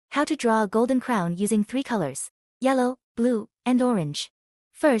How to draw a golden crown using 3 colors: yellow, blue, and orange.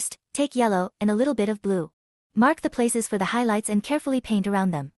 First, take yellow and a little bit of blue. Mark the places for the highlights and carefully paint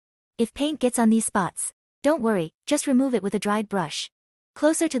around them. If paint gets on these spots, don't worry, just remove it with a dried brush.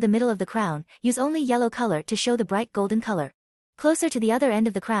 Closer to the middle of the crown, use only yellow color to show the bright golden color. Closer to the other end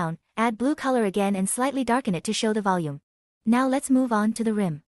of the crown, add blue color again and slightly darken it to show the volume. Now let's move on to the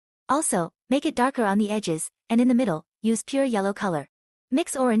rim. Also, make it darker on the edges, and in the middle, use pure yellow color.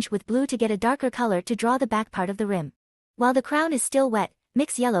 Mix orange with blue to get a darker color to draw the back part of the rim. While the crown is still wet,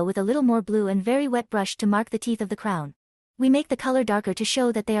 mix yellow with a little more blue and very wet brush to mark the teeth of the crown. We make the color darker to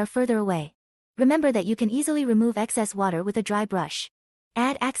show that they are further away. Remember that you can easily remove excess water with a dry brush.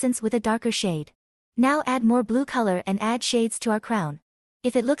 Add accents with a darker shade. Now add more blue color and add shades to our crown.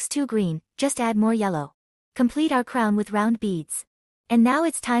 If it looks too green, just add more yellow. Complete our crown with round beads. And now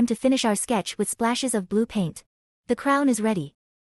it's time to finish our sketch with splashes of blue paint. The crown is ready.